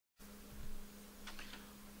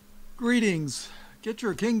Greetings. Get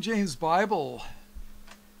your King James Bible,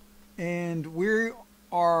 and we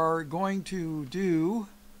are going to do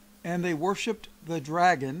And They Worshipped the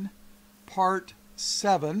Dragon, Part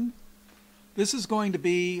 7. This is going to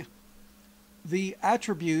be the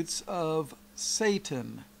attributes of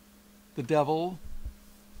Satan, the devil,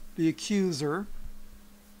 the accuser.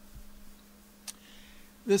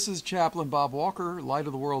 This is Chaplain Bob Walker, Light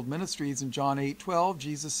of the World Ministries. In John 8:12,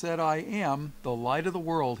 Jesus said, I am the light of the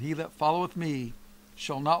world. He that followeth me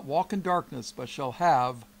shall not walk in darkness, but shall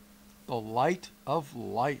have the light of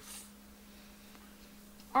life.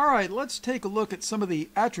 All right, let's take a look at some of the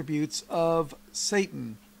attributes of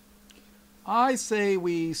Satan. I say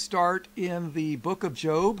we start in the book of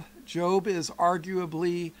Job. Job is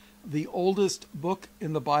arguably the oldest book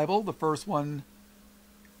in the Bible, the first one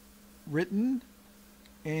written.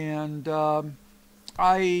 And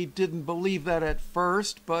I didn't believe that at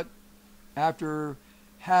first, but after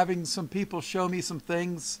having some people show me some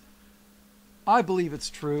things, I believe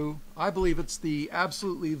it's true. I believe it's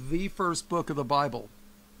absolutely the first book of the Bible.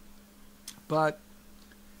 But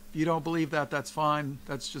if you don't believe that, that's fine.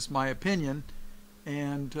 That's just my opinion.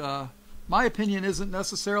 And my opinion isn't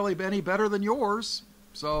necessarily any better than yours.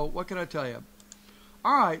 So what can I tell you?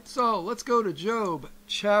 All right, so let's go to Job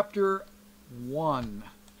chapter 1.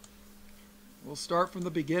 We'll start from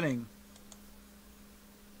the beginning.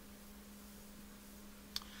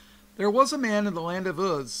 There was a man in the land of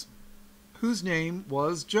Uz, whose name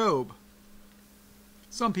was Job.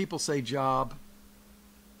 Some people say Job.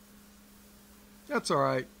 That's all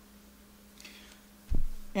right.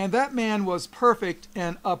 And that man was perfect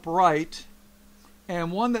and upright,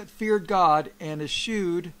 and one that feared God and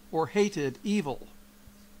eschewed or hated evil.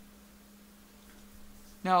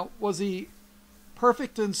 Now, was he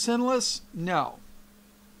perfect and sinless? No.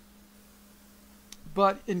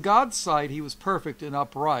 But in God's sight, he was perfect and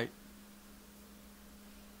upright.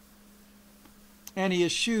 And he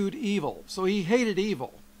eschewed evil. So he hated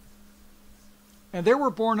evil. And there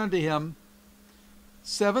were born unto him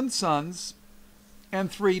 7 sons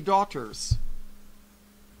and 3 daughters.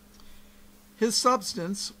 His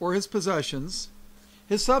substance, or his possessions,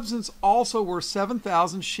 his substance also were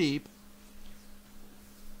 7,000 sheep,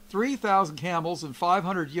 3,000 camels, and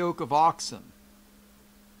 500 yoke of oxen.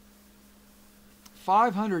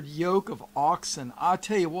 500 yoke of oxen. I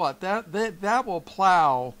tell you what, that will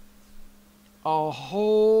plow a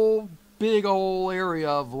whole big old area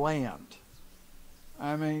of land.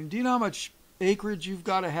 I mean, do you know how much acreage you've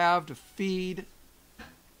got to have to feed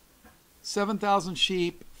 7,000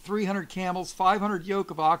 sheep, 300 camels, 500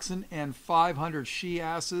 yoke of oxen, and 500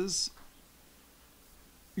 she-asses?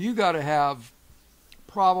 You got to have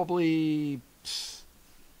probably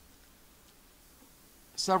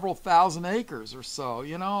several thousand acres or so.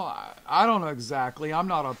 You know, I don't know exactly. I'm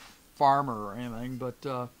not a farmer or anything,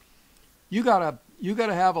 but you gotta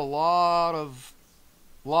have a lot of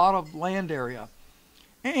land area.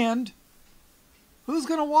 And who's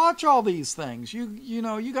going to watch all these things? You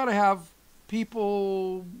know, you got to have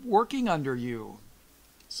people working under you.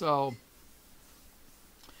 So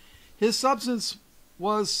his substance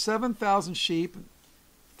was 7,000 sheep,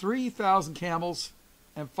 3,000 camels,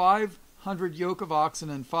 and 500 yoke of oxen,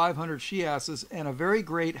 and 500 she-asses, and a very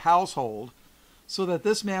great household, so that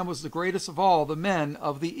this man was the greatest of all the men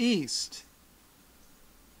of the East.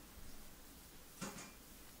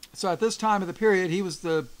 So at this time of the period, he was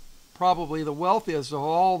probably the wealthiest of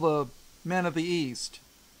all the men of the East.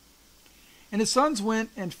 And his sons went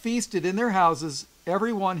and feasted in their houses,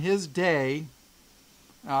 every one his day.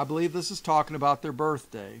 Now, I believe this is talking about their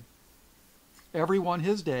birthday. Every one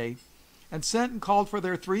his day, and sent and called for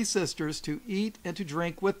their 3 sisters to eat and to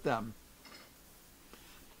drink with them.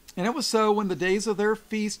 And it was so, when the days of their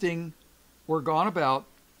feasting were gone about,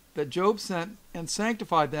 that Job sent and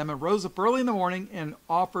sanctified them, and rose up early in the morning, and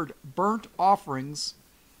offered burnt offerings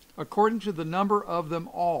according to the number of them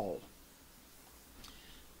all.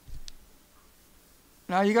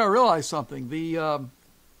 Now you got to realize something. The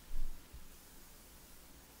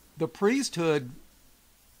priesthood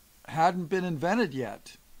hadn't been invented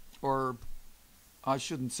yet, or I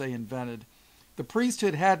shouldn't say invented. The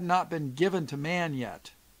priesthood had not been given to man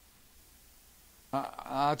yet.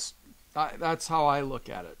 That's how I look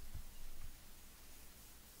at it.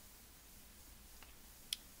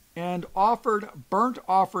 And offered burnt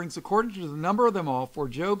offerings according to the number of them all. For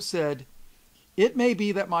Job said, it may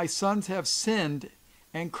be that my sons have sinned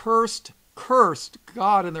and cursed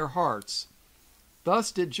God in their hearts.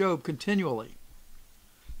 Thus did Job continually.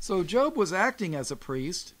 So Job was acting as a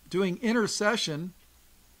priest, doing intercession,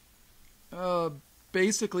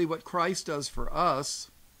 basically what Christ does for us.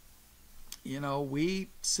 we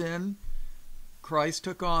sin. Christ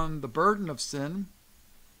took on the burden of sin,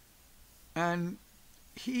 and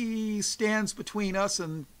he stands between us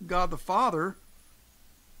and God the Father.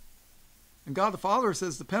 And God the Father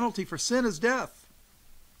says the penalty for sin is death.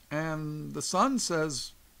 And the Son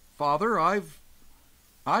says, Father, I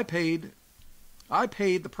paid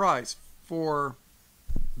the price for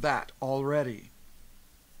that already.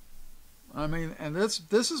 I mean, and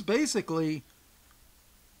this is basically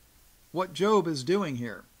what Job is doing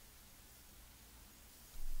here.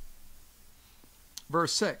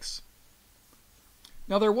 Verse 6.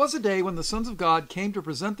 Now there was a day when the sons of God came to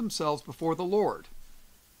present themselves before the Lord,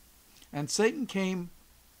 and Satan came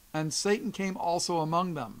also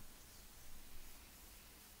among them.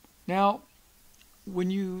 Now, when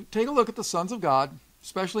you take a look at the sons of God,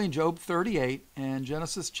 especially in Job 38 and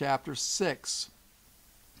Genesis chapter 6,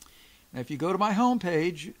 and if you go to my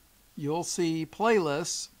homepage, you'll see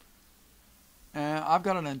playlists. And I've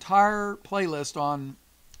got an entire playlist on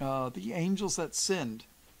the angels that sinned.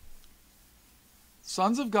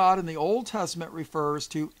 Sons of God in the Old Testament refers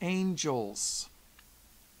to angels.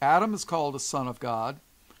 Adam is called a son of God,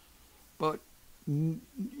 but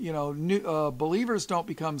believers don't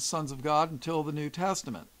become sons of God until the New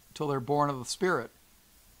Testament, until they're born of the Spirit,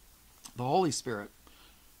 the Holy Spirit.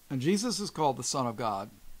 And Jesus is called the Son of God,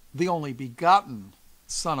 the only begotten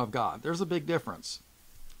Son of God. There's a big difference.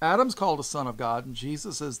 Adam's called a son of God, and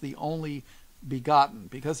Jesus is the only begotten,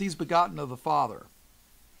 because he's begotten of the Father.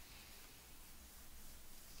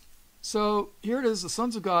 So here it is, the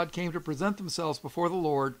sons of God came to present themselves before the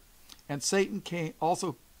Lord, and Satan came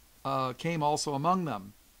also among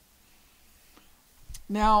them.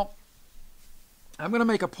 Now, I'm going to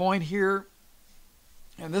make a point here,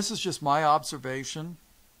 and this is just my observation.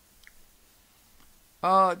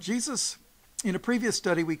 Jesus, in a previous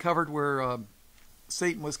study we covered where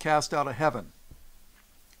Satan was cast out of heaven.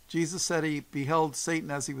 Jesus said he beheld Satan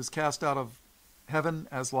as he was cast out of heaven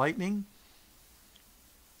as lightning.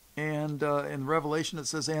 And in Revelation it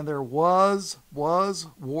says, and there was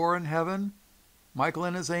war in heaven. Michael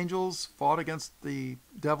and his angels fought against the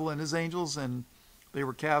devil and his angels, and they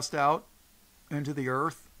were cast out into the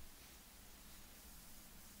earth.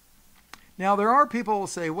 Now there are people who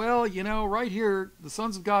say, well, right here, the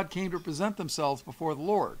sons of God came to present themselves before the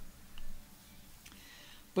Lord.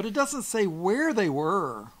 But it doesn't say where they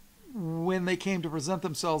were when they came to present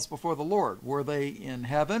themselves before the Lord. Were they in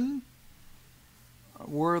heaven?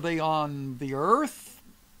 Were they on the earth?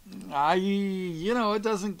 It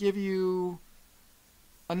doesn't give you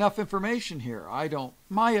enough information here.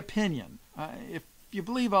 My opinion. If you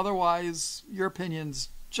believe otherwise, your opinion's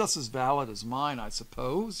just as valid as mine, I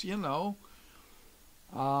suppose. I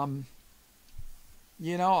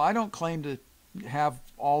don't claim to have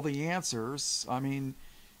all the answers. I mean,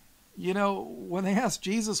 when they asked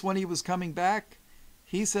Jesus when he was coming back,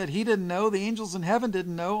 he said he didn't know, the angels in heaven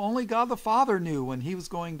didn't know, only God the Father knew when he was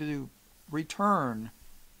going to return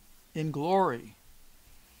in glory.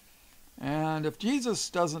 And if Jesus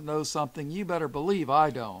doesn't know something, you better believe I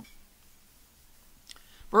don't.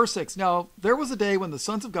 Verse 6, now there was a day when the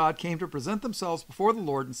sons of God came to present themselves before the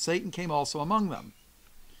Lord, and Satan came also among them.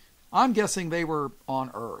 I'm guessing they were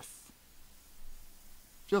on earth.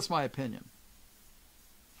 Just my opinion.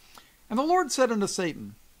 And the Lord said unto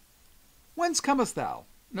Satan, whence comest thou?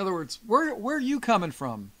 In other words, where are you coming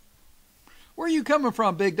from? Where are you coming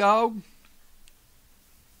from, big dog?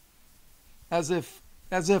 As if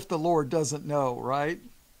the Lord doesn't know, right?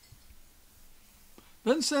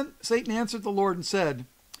 Then Satan answered the Lord and said,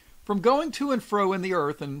 from going to and fro in the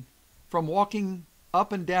earth, and from walking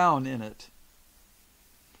up and down in it.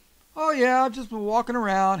 Oh yeah, I've just been walking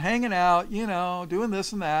around, hanging out, doing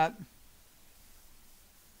this and that.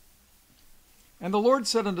 And the Lord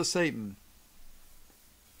said unto Satan,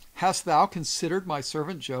 hast thou considered my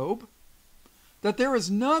servant Job, that there is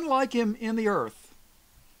none like him in the earth,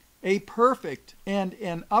 a perfect and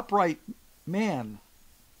an upright man,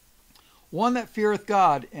 one that feareth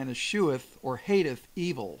God and escheweth or hateth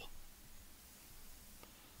evil?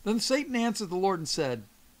 Then Satan answered the Lord and said,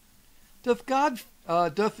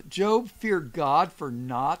 doth Job fear God for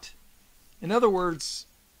naught? In other words,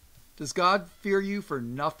 does God fear you for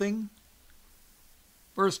nothing?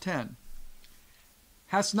 Verse 10,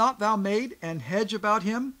 hast not thou made an hedge about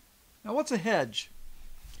him? Now what's a hedge?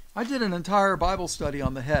 I did an entire Bible study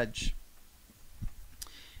on the hedge.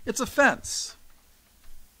 It's a fence.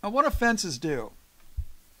 Now what do fences do?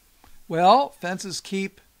 Well, fences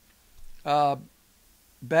keep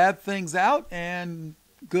bad things out and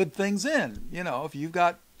good things in. If you've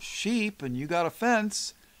got sheep and you got a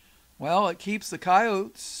fence, Well, it keeps the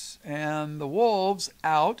coyotes and the wolves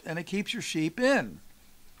out, and it keeps your sheep in.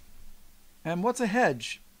 And what's a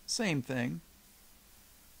hedge? Same thing.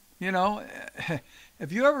 You know,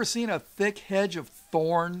 have you ever seen a thick hedge of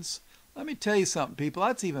thorns? Let me tell you something, people.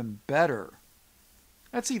 That's even better.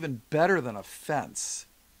 That's even better than a fence.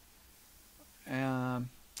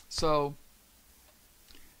 So,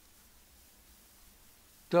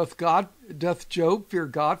 doth Job fear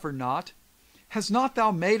God for naught? Has not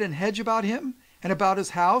thou made an hedge about him, and about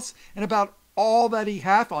his house, and about all that he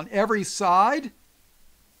hath on every side?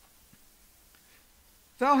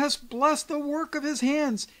 Thou hast blessed the work of his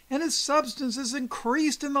hands, and his substance is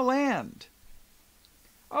increased in the land.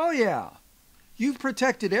 Oh yeah, you've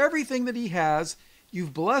protected everything that he has,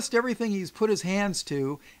 you've blessed everything he's put his hands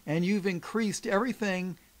to, and you've increased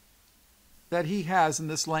everything that he has in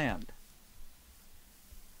this land.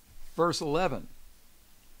 Verse 11.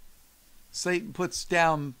 Satan puts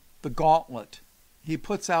down the gauntlet. He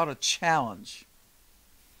puts out a challenge.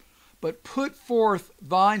 But put forth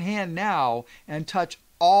thine hand now, and touch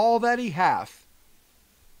all that he hath,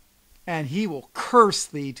 and he will curse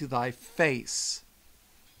thee to thy face.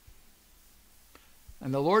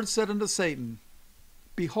 And the Lord said unto Satan,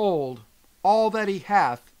 Behold, all that he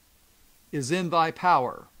hath is in thy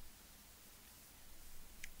power.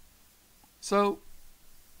 So,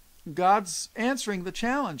 God's answering the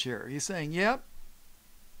challenge here. He's saying, yep,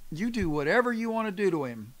 you do whatever you want to do to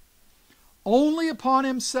him. Only upon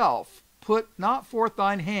himself put not forth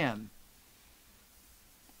thine hand.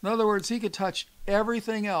 In other words, he could touch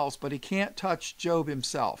everything else, but he can't touch Job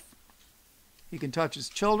himself. He can touch his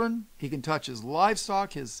children, he can touch his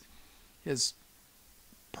livestock, his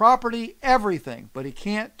property, everything, but he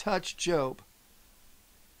can't touch Job.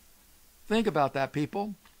 Think about that,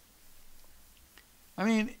 people. I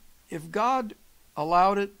mean, if God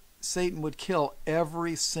allowed it, Satan would kill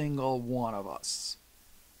every single one of us,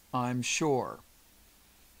 I'm sure.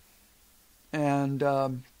 And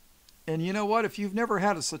you know what? If you've never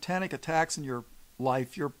had a satanic attacks in your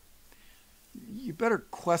life, you better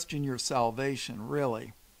question your salvation,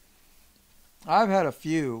 really. I've had a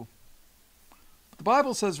few. The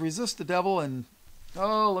Bible says resist the devil, and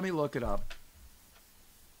let me look it up.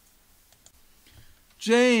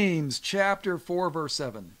 James chapter 4 verse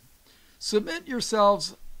 7. Submit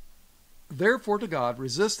yourselves therefore to God,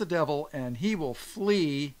 resist the devil, and he will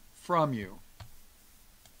flee from you.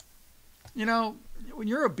 You know, when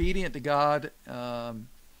you're obedient to God, Satan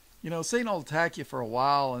will attack you for a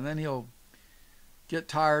while, and then he'll get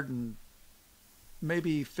tired and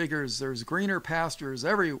maybe figures there's greener pastures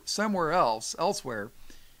somewhere elsewhere,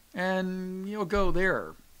 and you'll go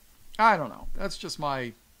there. I don't know. That's just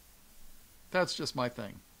my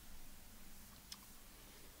thing.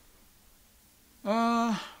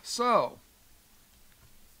 And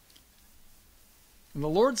the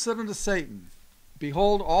Lord said unto Satan,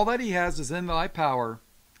 Behold, all that he has is in thy power,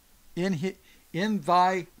 in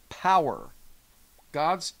thy power.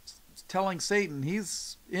 God's telling Satan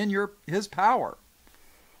he's in his power.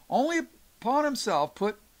 Only upon himself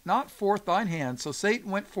put not forth thine hand. So Satan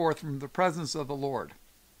went forth from the presence of the Lord.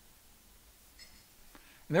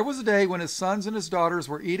 And there was a day when his sons and his daughters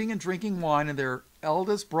were eating and drinking wine in their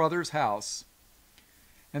eldest brother's house.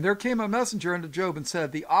 And there came a messenger unto Job and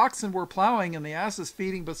said, The oxen were plowing and the asses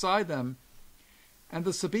feeding beside them, and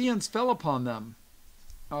the Sabaeans fell upon them.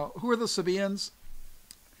 Who are the Sabaeans?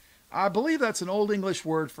 I believe that's an Old English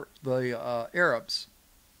word for the Arabs.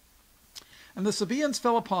 And the Sabaeans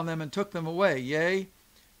fell upon them and took them away. Yea,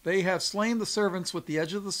 they have slain the servants with the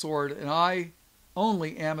edge of the sword, and I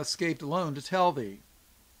only am escaped alone to tell thee.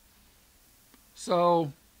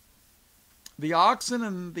 So, the oxen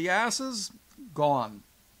and the asses, gone.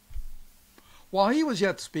 While he was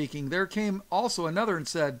yet speaking, there came also another and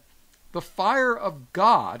said, The fire of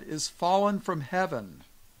God is fallen from heaven.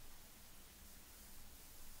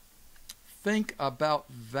 Think about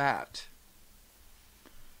that.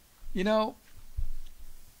 You know,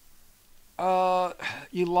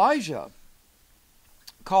 Elijah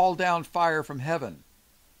called down fire from heaven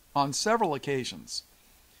on several occasions.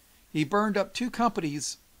 He burned up two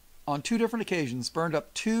companies, on two different occasions, burned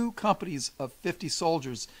up two companies of 50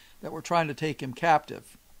 soldiers that were trying to take him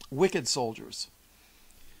captive, wicked soldiers.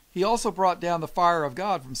 He also brought down the fire of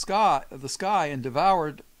God from the sky and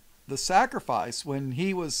devoured the sacrifice when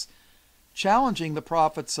he was challenging the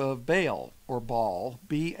prophets of Baal, or Baal,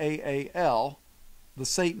 B-A-A-L, the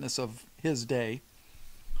Satanists of his day.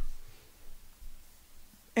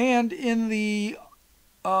 And in the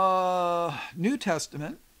New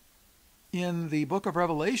Testament, in the book of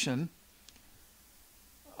Revelation,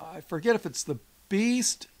 I forget if it's the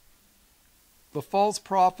beast, the false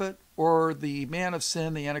prophet, or the man of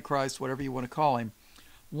sin, the Antichrist, whatever you want to call him.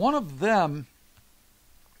 One of those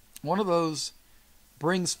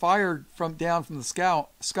brings fire down from the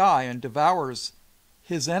sky and devours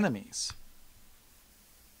his enemies.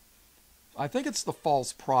 I think it's the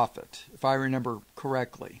false prophet, if I remember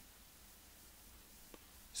correctly.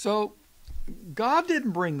 So, God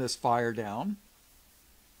didn't bring this fire down.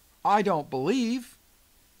 I don't believe.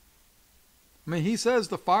 I mean, he says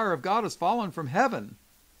the fire of God has fallen from heaven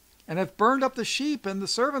and hath burned up the sheep and the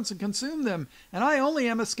servants and consumed them, and I only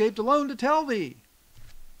am escaped alone to tell thee.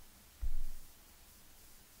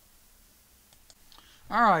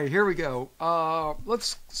 All right, here we go.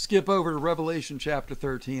 Let's skip over to Revelation chapter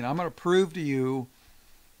 13. I'm going to prove to you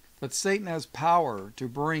that Satan has power to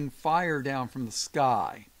bring fire down from the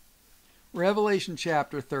sky. Revelation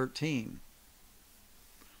chapter 13.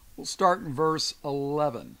 We'll start in verse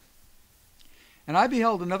 11. And I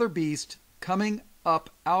beheld another beast coming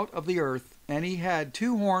up out of the earth, and he had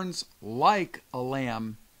 2 horns like a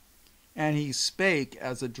lamb, and he spake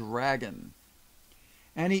as a dragon.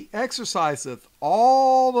 And he exerciseth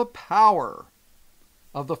all the power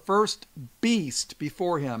of the first beast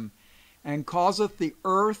before him, and causeth the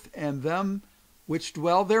earth and them which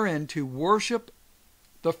dwell therein to worship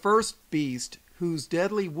the first beast, whose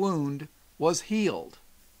deadly wound was healed.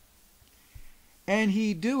 And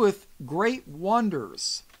he doeth great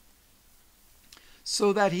wonders,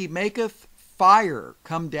 so that he maketh fire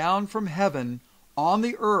come down from heaven on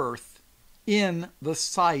the earth in the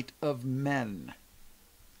sight of men,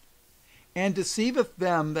 and deceiveth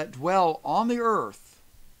them that dwell on the earth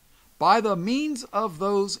by the means of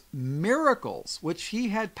those miracles which he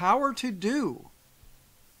had power to do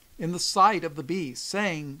in the sight of the beast,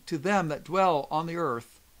 saying to them that dwell on the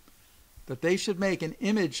earth, that they should make an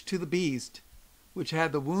image to the beast, which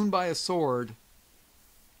had the wound by a sword,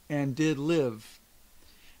 and did live.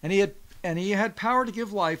 And he had power to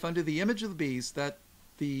give life unto the image of the beast, that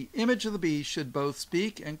the image of the beast should both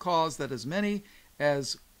speak and cause that as many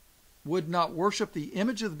as would not worship the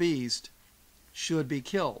image of the beast should be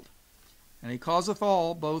killed. And he causeth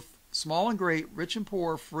all, both small and great, rich and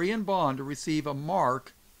poor, free and bond, to receive a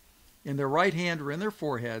mark in their right hand or in their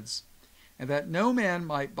foreheads, and that no man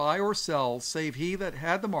might buy or sell, save he that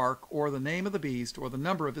had the mark, or the name of the beast, or the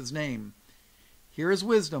number of his name. Here is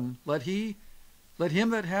wisdom. Let him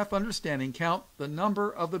that hath understanding count the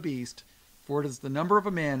number of the beast, for it is the number of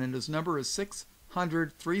a man, and his number is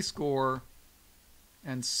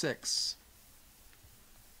 666.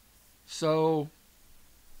 So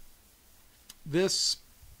this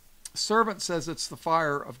servant says it's the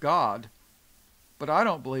fire of God, but I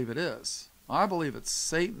don't believe it is. I believe it's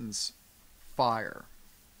Satan's fire,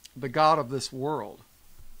 the god of this world.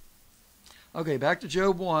 Okay, back to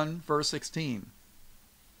Job 1, verse 16.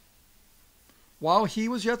 While he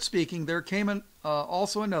was yet speaking, there came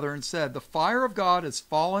also another and said, the fire of God is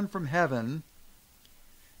fallen from heaven,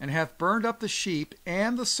 and hath burned up the sheep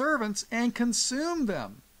and the servants, and consumed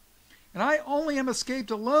them. And I only am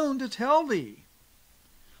escaped alone to tell thee.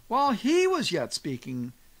 While he was yet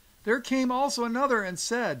speaking, there came also another and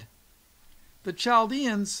said, the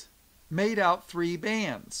Chaldeans made out 3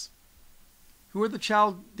 bands. Who are the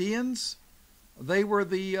Chaldeans? They were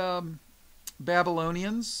the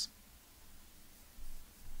Babylonians.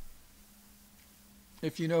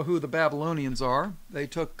 If you know who the Babylonians are, they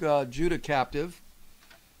took Judah captive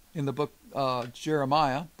in the book of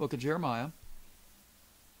Jeremiah.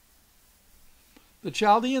 The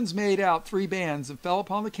Chaldeans made out 3 bands, and fell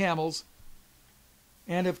upon the camels,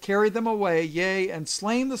 and have carried them away, yea, and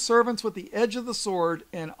slain the servants with the edge of the sword,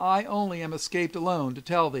 and I only am escaped alone to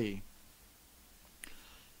tell thee.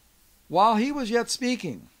 While he was yet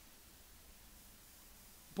speaking,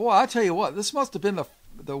 boy, I tell you what, this must have been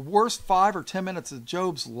the worst 5 or 10 minutes of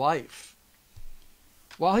Job's life.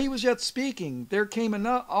 While he was yet speaking, there came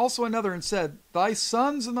also another and said, thy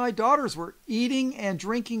sons and thy daughters were eating and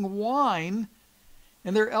drinking wine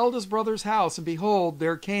in their eldest brother's house, and behold,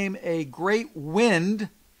 there came a great wind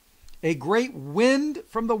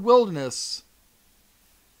from the wilderness,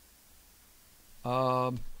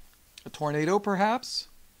 a tornado perhaps,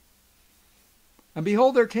 and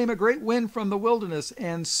behold, there came a great wind from the wilderness,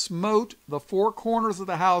 and smote the 4 corners of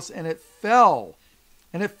the house, and it fell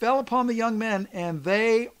upon the young men, and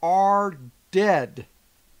they are dead.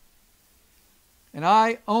 And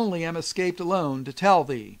I only am escaped alone to tell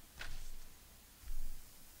thee.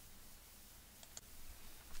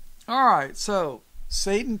 All right, so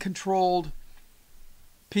Satan controlled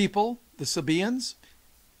people, the Sabaeans.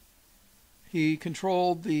 He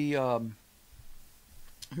controlled the, who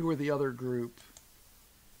were the other group?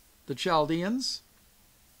 The Chaldeans.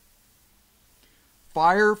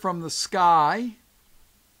 fire from the sky,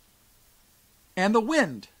 and the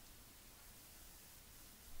wind.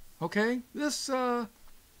 Okay, this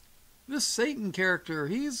Satan character,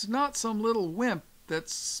 he's not some little wimp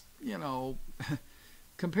that's,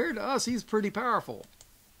 compared to us, he's pretty powerful.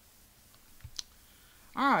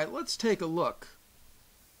 All right, let's take a look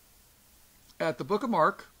at the book of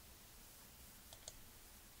Mark.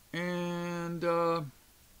 And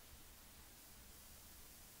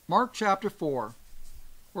Mark chapter 4.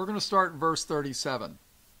 We're going to start in verse 37.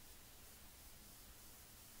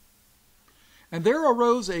 And there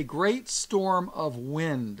arose a great storm of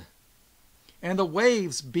wind, and the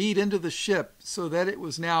waves beat into the ship, so that it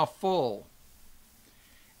was now full.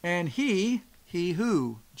 And he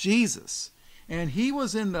who? Jesus. And he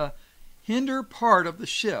was in the hinder part of the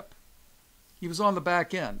ship. He was on the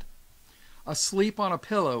back end, asleep on a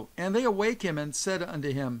pillow. And they awake him and said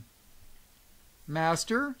unto him,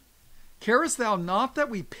 Master, carest thou not that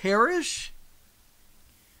we perish?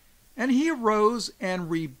 And he arose and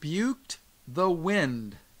rebuked the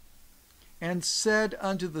wind, and said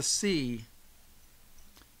unto the sea,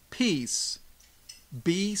 Peace,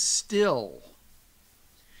 be still.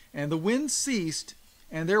 And the wind ceased,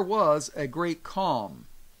 and there was a great calm.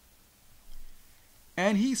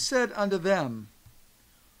 And he said unto them,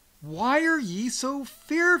 Why are ye so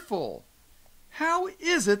fearful? How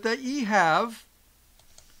is it that ye have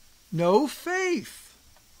no faith?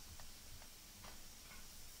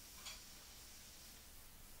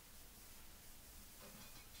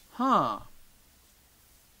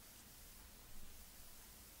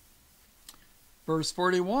 Verse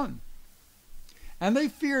 41. And they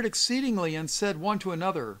feared exceedingly, and said one to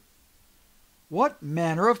another, What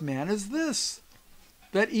manner of man is this,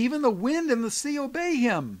 that even the wind and the sea obey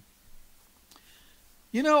him?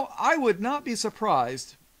 I would not be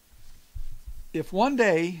surprised if one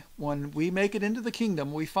day, when we make it into the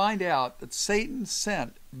kingdom, we find out that Satan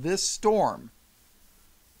sent this storm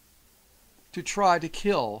to try to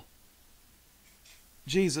kill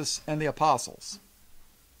Jesus and the apostles.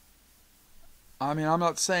 I mean, I'm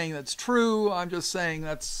not saying that's true. I'm just saying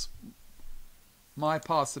that's my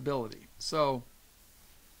possibility. So,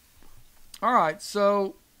 all right.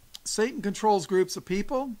 So, Satan controls groups of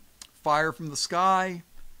people. Fire from the sky.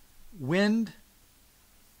 Wind.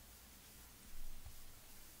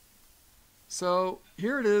 So,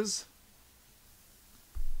 here it is.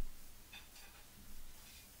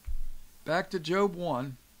 Back to Job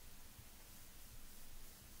 1.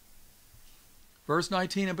 Verse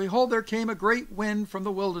 19, And behold, there came a great wind from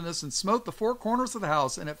the wilderness, and smote the four corners of the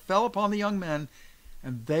house, and it fell upon the young men,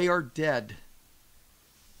 and they are dead.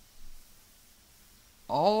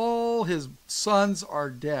 All his sons are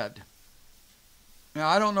dead. Now,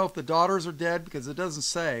 I don't know if the daughters are dead, because it doesn't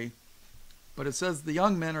say, but it says the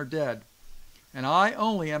young men are dead. And I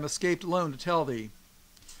only am escaped alone to tell thee.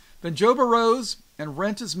 Then Job arose, and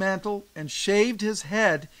rent his mantle, and shaved his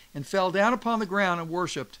head, and fell down upon the ground, and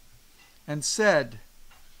worshipped, and said,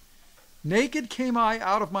 Naked came I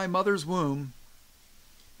out of my mother's womb,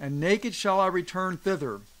 and naked shall I return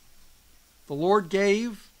thither. The Lord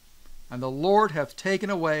gave, and the Lord hath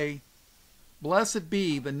taken away. Blessed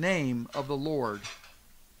be the name of the Lord.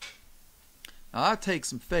 Now, that takes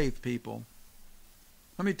some faith, people.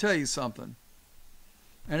 Let me tell you something.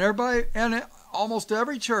 And everybody, and almost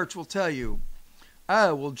every church will tell you,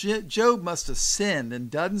 oh, well, Job must have sinned and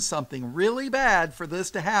done something really bad for this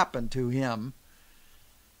to happen to him.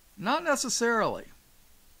 Not necessarily.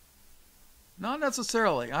 Not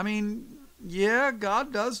necessarily. I mean, yeah,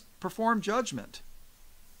 God does perform judgment.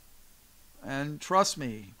 And trust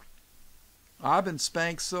me, I've been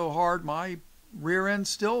spanked so hard my rear end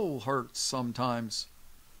still hurts sometimes.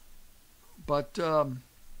 But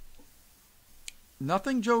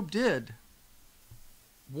nothing Job did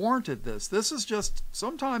warranted this. This is just,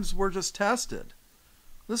 sometimes we're just tested.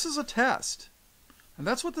 This is a test. And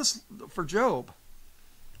that's what this, for Job.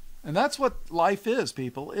 And that's what life is,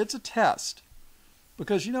 people. It's a test.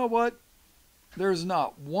 Because you know what? There's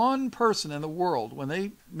not one person in the world, when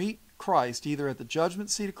they meet Christ, either at the judgment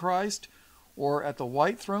seat of Christ or at the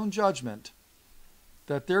white throne judgment,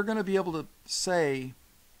 that they're going to be able to say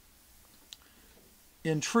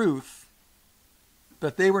in truth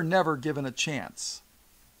that they were never given a chance.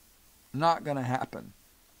 Not going to happen.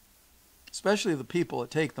 Especially the people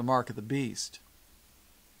that take the mark of the beast.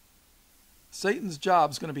 Satan's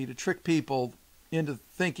job is going to be to trick people into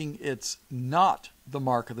thinking it's not the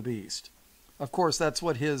mark of the beast. Of course, that's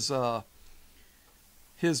what his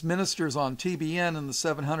ministers on TBN and the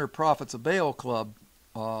 700 Prophets of Baal Club,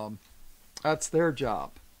 that's their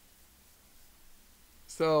job.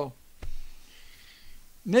 So,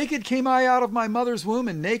 Naked came I out of my mother's womb,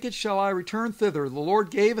 and naked shall I return thither. The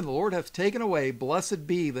Lord gave, and the Lord hath taken away. Blessed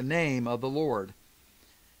be the name of the Lord.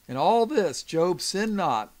 In all this Job sinned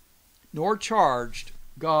not, nor charged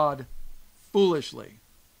God foolishly.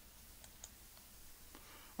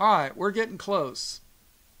 All right, we're getting close.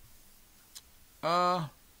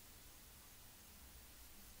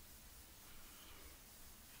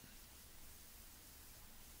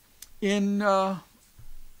 In the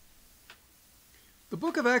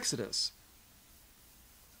book of Exodus,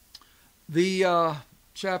 the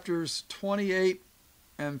chapters 28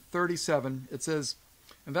 and 37, it says,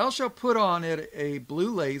 "And thou shalt put on it a blue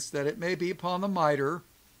lace, that it may be upon the mitre."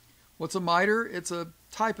 What's a mitre? It's a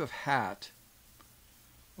type of hat.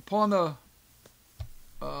 Upon the,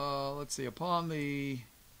 upon the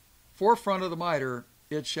forefront of the mitre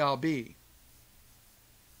it shall be.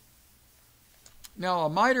 Now, a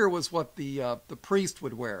mitre was what the priest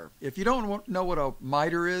would wear. If you don't know what a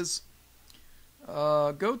mitre is,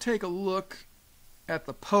 go take a look at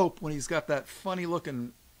the Pope when he's got that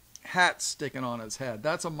funny-looking hat sticking on his head.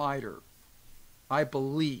 That's a mitre, I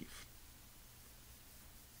believe.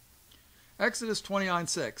 Exodus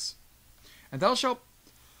 29:6. "And thou shalt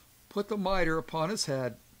put the mitre upon his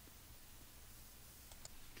head."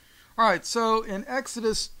 All right, so in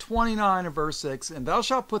Exodus 29 and verse 6, "And thou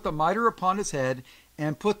shalt put the mitre upon his head,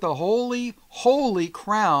 and put the holy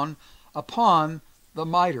crown upon the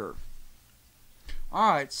mitre." All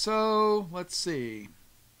right, so let's see.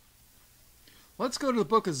 Let's go to the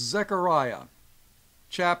book of Zechariah,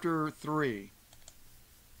 chapter 3.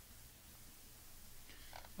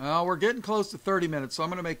 Now, we're getting close to 30 minutes, so I'm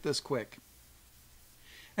going to make this quick.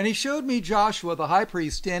 "And he showed me Joshua the high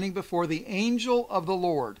priest standing before the angel of the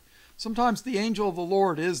Lord." Sometimes the angel of the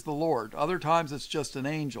Lord is the Lord. Other times it's just an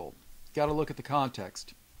angel. Got to look at the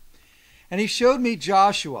context. "And he showed me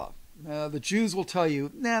Joshua." The Jews will tell you,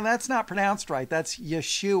 nah, that's not pronounced right. That's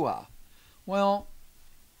Yeshua. Well,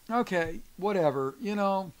 okay, whatever, you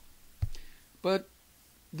know. But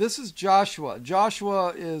this is Joshua.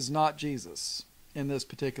 Joshua is not Jesus in this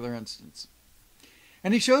particular instance.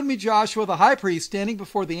 "And he showed me Joshua the high priest standing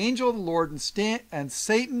before the angel of the Lord, and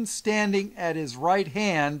Satan standing at his right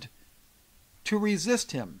hand to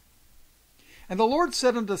resist him. And the Lord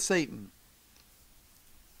said unto Satan,"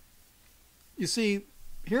 you see,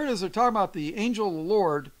 here it is, they're talking about the angel of the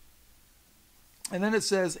Lord, and then it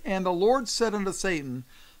says, "And the Lord said unto Satan,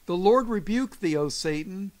 The Lord rebuke thee, O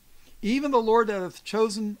Satan, even the Lord that hath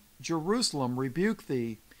chosen Jerusalem rebuke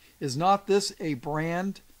thee. Is not this a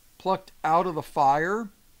brand plucked out of the fire?"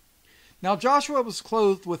 Now Joshua was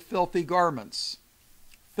clothed with filthy garments.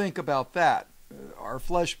 Think about that. Our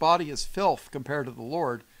flesh body is filth compared to the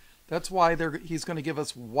Lord. That's why he's going to give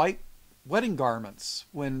us white wedding garments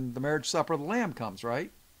when the marriage supper of the Lamb comes,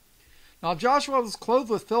 right? "Now Joshua was clothed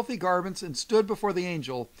with filthy garments, and stood before the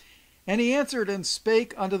angel. And he answered and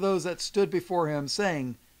spake unto those that stood before him,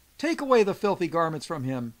 saying, Take away the filthy garments from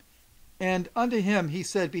him. And unto him he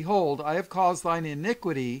said, Behold, I have caused thine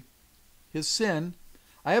iniquity," his sin,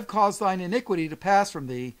 "I have caused thine iniquity to pass from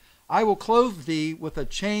thee. I will clothe thee with a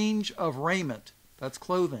change of raiment." That's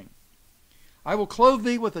clothing. "I will clothe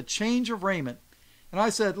thee with a change of raiment. And I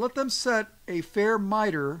said, Let them set a fair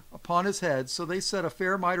mitre upon his head." So they set a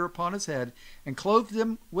fair mitre upon his head, and clothed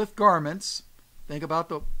him with garments. Think about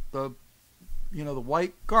the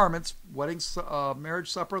white garments,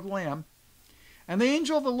 marriage supper of the Lamb. "And the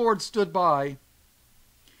angel of the Lord stood by.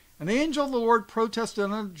 And the angel of the Lord protested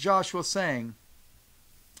unto Joshua, saying,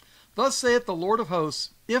 Thus saith the Lord of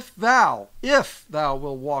hosts, if thou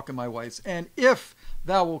wilt walk in my ways, and if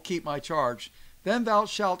thou wilt keep my charge, then thou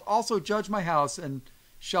shalt also judge my house, and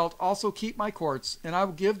shalt also keep my courts, and I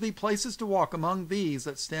will give thee places to walk among these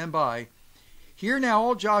that stand by. Hear now,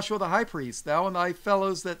 O Joshua the high priest, thou and thy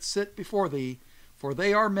fellows that sit before thee, for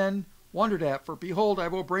they are men wondered at. For behold, I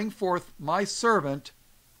will bring forth my servant,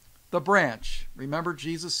 the branch." Remember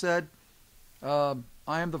Jesus said, "I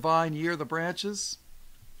am the vine, ye are the branches."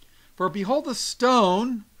 "For behold the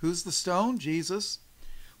stone," who's the stone? Jesus.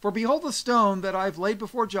 "For behold the stone that I have laid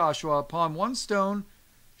before Joshua, upon one stone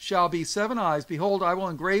shall be 7 eyes. Behold, I will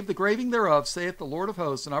engrave the graving thereof, saith the Lord of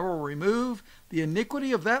hosts, and I will remove the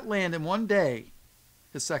iniquity of that land in one day."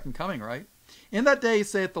 His second coming, right? "In that day,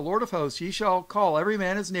 saith the Lord of hosts, ye shall call every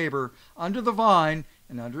man his neighbor under the vine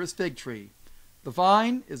and under his fig tree." The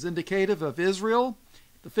vine is indicative of Israel.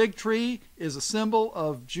 The fig tree is a symbol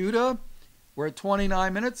of Judah. We're at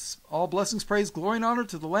 29 minutes. All blessings, praise, glory, and honor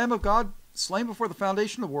to the Lamb of God, slain before the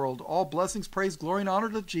foundation of the world. All blessings, praise, glory, and honor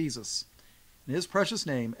to Jesus. In his precious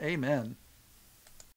name, amen.